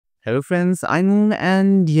Hello friends, I'm Moon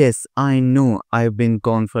and yes, I know I've been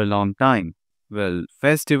gone for a long time. Well,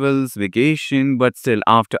 festivals, vacation, but still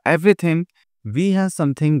after everything, we have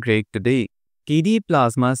something great today. KDE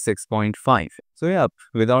Plasma 6.5. So yep,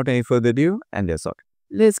 without any further ado, and yes, okay,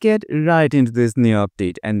 let's get right into this new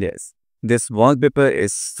update and yes, this wallpaper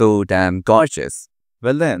is so damn gorgeous.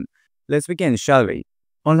 Well then, let's begin, shall we?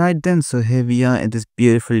 Alright then, so here we are in this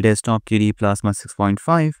beautiful desktop KDE Plasma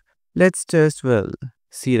 6.5. Let's just,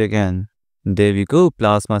 see it again. There we go,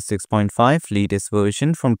 Plasma 6.5 latest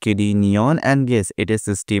version from KDE Neon, and yes, it is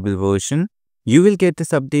a stable version. You will get this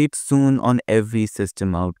update soon on every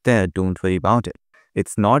system out there, don't worry about it.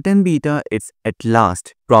 It's not in beta, it's at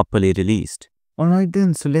last properly released. Alright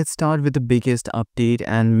then, so let's start with the biggest update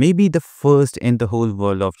and maybe the first in the whole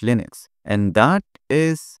world of Linux. And that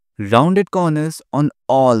is rounded corners on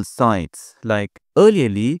all sides. Like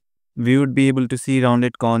earlierly, we would be able to see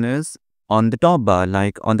rounded corners on the top bar,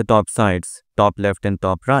 like on the top sides, top left and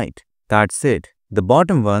top right. That's it. The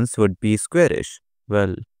bottom ones would be squarish.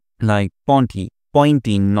 Well, like pointy,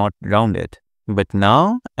 not rounded. But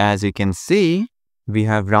now, as you can see, we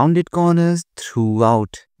have rounded corners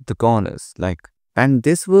throughout the corners. And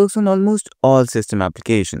this works on almost all system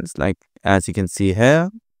applications. Like as you can see here,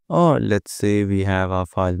 or let's say we have our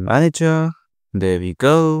file manager. There we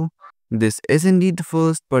go. This is indeed the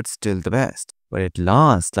first, but still the best. But at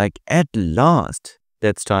last,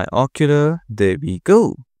 let's try Ocular. There we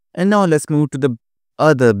go. And now let's move to the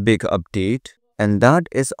other big update, and that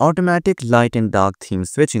is automatic light and dark theme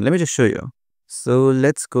switching. Let me just show you. So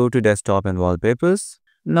let's go to desktop and wallpapers.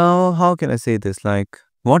 Now, how can I say this? Like,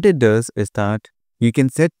 what it does is that you can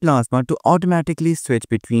set Plasma to automatically switch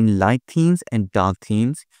between light themes and dark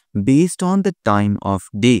themes based on the time of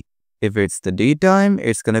day. If it's the daytime,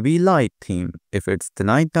 it's gonna be light theme. If it's the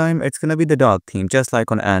nighttime, it's gonna be the dark theme, just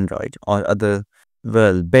like on Android or other,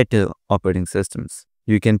 better operating systems.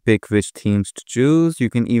 You can pick which themes to choose. You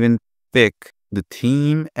can even pick the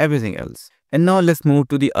theme, everything else. And now let's move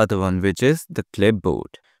to the other one, which is the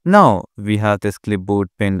clipboard. Now we have this clipboard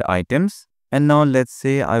pinned items. And now let's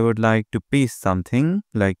say I would like to paste something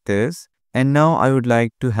like this. And now I would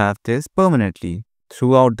like to have this permanently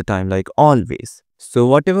throughout the time, like always. So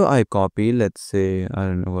whatever I copy, let's say, I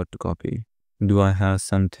don't know what to copy. Do I have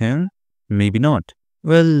something? Maybe not.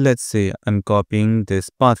 Well, let's say I'm copying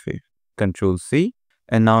this pathway. Control C.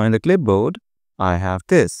 And now in the clipboard, I have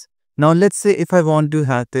this. Now let's say if I want to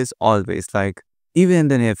have this always, like even in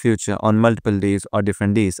the near future on multiple days or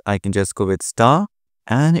different days, I can just go with star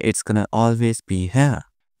and it's gonna always be here.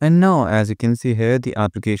 And now as you can see here, the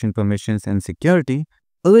application permissions and security.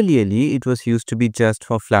 Earlierly, it was used to be just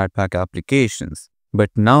for Flatpak applications.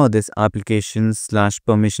 But now this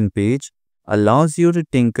applications/permission page allows you to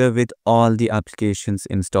tinker with all the applications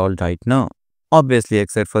installed right now. Obviously,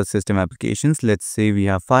 except for system applications, let's say we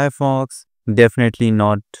have Firefox, definitely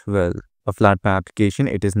not, a Flatpak application,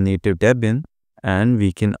 it is native Debian. And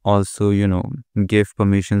we can also, give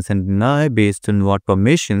permissions and deny based on what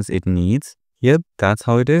permissions it needs. Yep, that's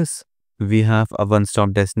how it is. We have a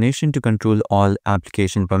one-stop destination to control all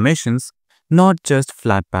application permissions, not just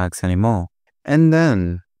Flatpaks anymore. And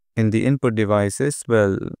then in the input devices,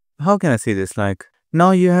 how can I say this? Like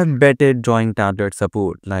now you have better drawing tablet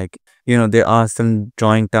support. Like, there are some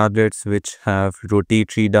drawing tablets which have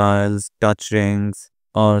rotatory dials, touch rings,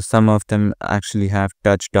 or some of them actually have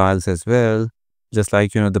touch dials as well. Just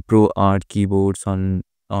like, the Pro Art keyboards on,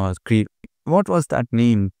 what was that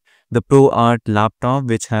name? The Pro Art laptop,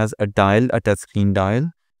 which has a dial, a touchscreen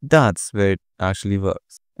dial. That's where it actually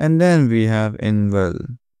works. And then we have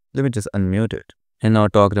let me just unmute it. And now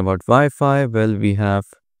talking about Wi-Fi, we have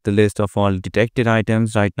the list of all detected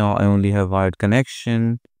items. Right now, I only have wired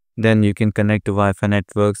connection. Then you can connect to Wi-Fi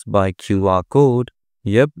networks by QR code.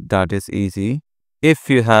 Yep, that is easy. If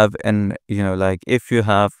you have if you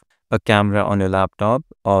have a camera on your laptop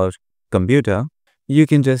or computer, you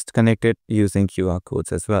can just connect it using QR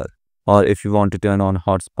codes as well. Or if you want to turn on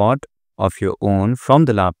hotspot of your own from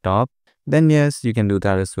the laptop, then yes, you can do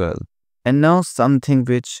that as well. And now something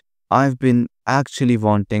which I've been actually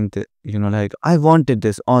wanting to, I wanted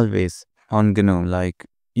this always on GNOME. Like,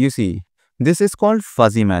 you see, this is called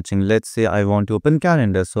fuzzy matching. Let's say I want to open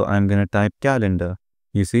calendar, so I'm going to type calendar,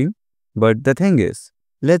 you see. But the thing is,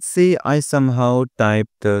 let's say I somehow type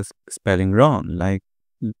the spelling wrong. Like,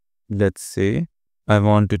 let's say I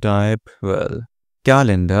want to type,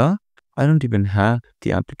 calendar. I don't even have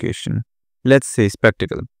the application. Let's say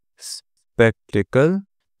spectacle. Spectacle.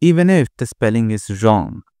 Even if the spelling is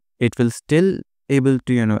wrong, it will still able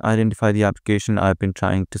to, identify the application I've been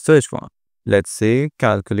trying to search for. Let's say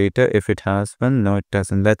calculator, if it has one. No, it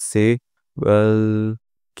doesn't. Let's say,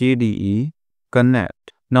 KDE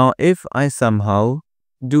Connect. Now, if I somehow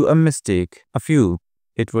do a mistake, a few,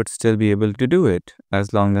 it would still be able to do it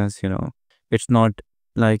as long as, it's not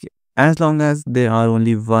like, as long as there are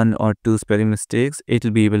only one or two spelling mistakes,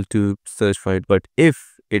 it'll be able to search for it. But if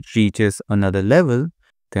it reaches another level,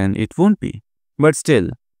 then it won't be. But still,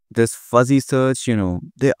 this fuzzy search,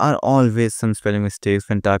 there are always some spelling mistakes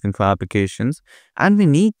when typing for applications, and we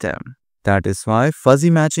need them. That is why fuzzy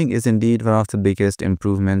matching is indeed one of the biggest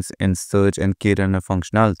improvements in search and keyrunner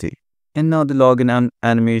functionality. And now the login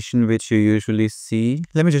animation which you usually see,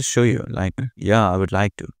 let me just show you. Like, yeah, I would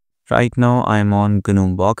like to. Right now I'm on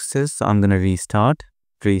GNOME boxes, so I'm gonna restart.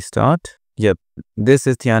 Yep, this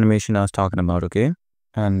is the animation I was talking about, okay?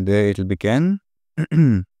 And there it'll begin.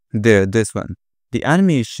 There, this one. The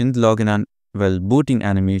animation, the login booting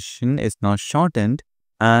animation is now shortened,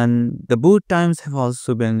 and the boot times have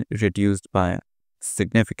also been reduced by a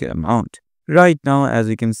significant amount. Right now, as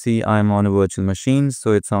you can see, I'm on a virtual machine,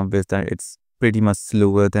 so it's obvious that it's pretty much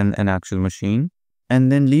slower than an actual machine.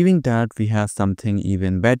 And then leaving that, we have something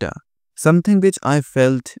even better. Something which I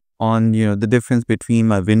felt on, the difference between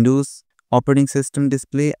my Windows operating system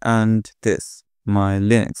display and this, my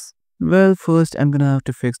Linux. Well, first I'm gonna have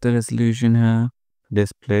to fix the resolution here.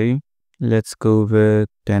 Display. Let's go with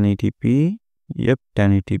 1080p. Yep,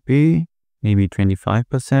 1080p. Maybe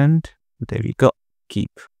 25%. There we go.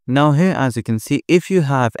 Keep. Now here, as you can see, if you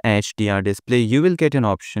have HDR display, you will get an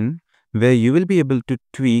option where you will be able to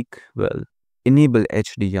tweak, enable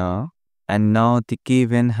HDR, and now the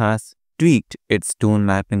Keyven has tweaked its tone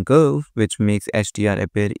mapping curve, which makes HDR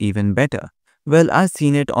appear even better. Well, I've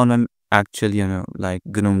seen it on an actual,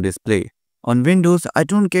 GNOME display. On Windows, I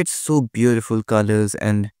don't get so beautiful colors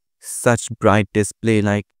and such bright display.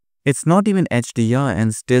 Like, it's not even HDR,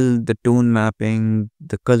 and still the tone mapping,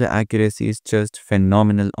 the color accuracy is just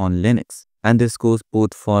phenomenal on Linux. And this goes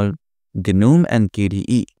both for GNOME and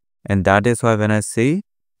KDE. And that is why when I say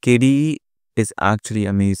KDE is actually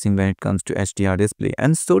amazing when it comes to HDR display,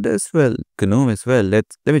 and so does GNOME as well. Let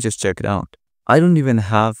me just check it out. I don't even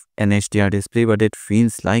have an HDR display, but it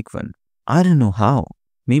feels like one. I don't know how.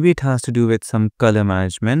 Maybe it has to do with some color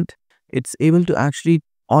management. It's able to actually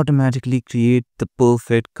automatically create the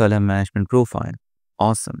perfect color management profile.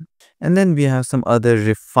 Awesome. And then we have some other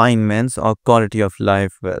refinements or quality of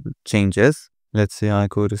life changes. Let's say I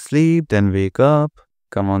go to sleep, then wake up.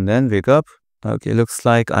 Come on then, wake up. Okay, looks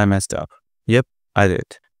like I messed up. Yep, I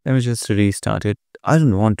did. Let me just restart it. I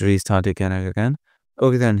don't want to restart it again and again.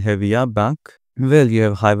 Okay, then here we are back. Well,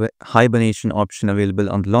 you have hibernation option available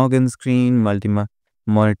on the login screen.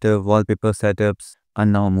 Multi-monitor wallpaper setups are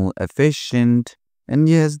now more efficient. And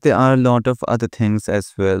yes, there are a lot of other things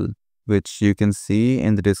as well, which you can see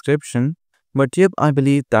in the description. But yep, I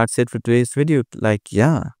believe that's it for today's video. Like,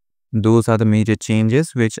 yeah, those are the major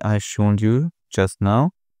changes which I showed you just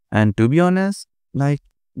now. And to be honest,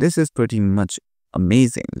 this is pretty much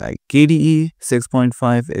amazing. Like, KDE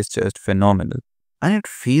 6.5 is just phenomenal. And it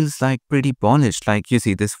feels like pretty polished. Like, you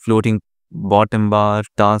see this floating bottom bar,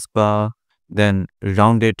 taskbar, then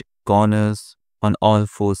rounded corners on all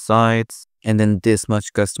four sides, and then this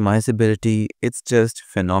much customizability. It's just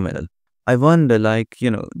phenomenal. I wonder,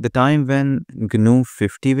 the time when GNOME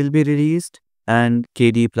 50 will be released and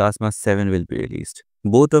KDE Plasma 7 will be released.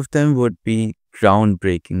 Both of them would be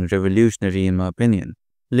groundbreaking, revolutionary in my opinion.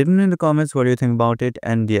 Let me know in the comments what do you think about it,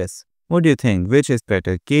 and yes, what do you think? Which is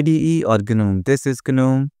better, KDE or GNOME? This is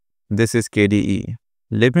GNOME, this is KDE.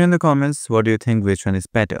 Let me know in the comments what do you think, which one is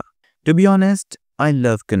better. To be honest, I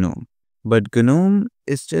love GNOME, but GNOME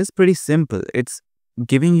is just pretty simple. It's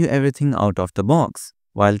giving you everything out of the box,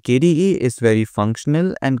 while KDE is very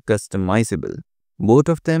functional and customizable. Both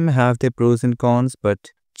of them have their pros and cons, but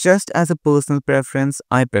just as a personal preference,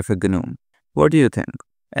 I prefer GNOME. What do you think?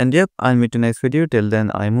 And yep, I'll meet you next video. Till then,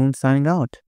 I'm Moon signing out.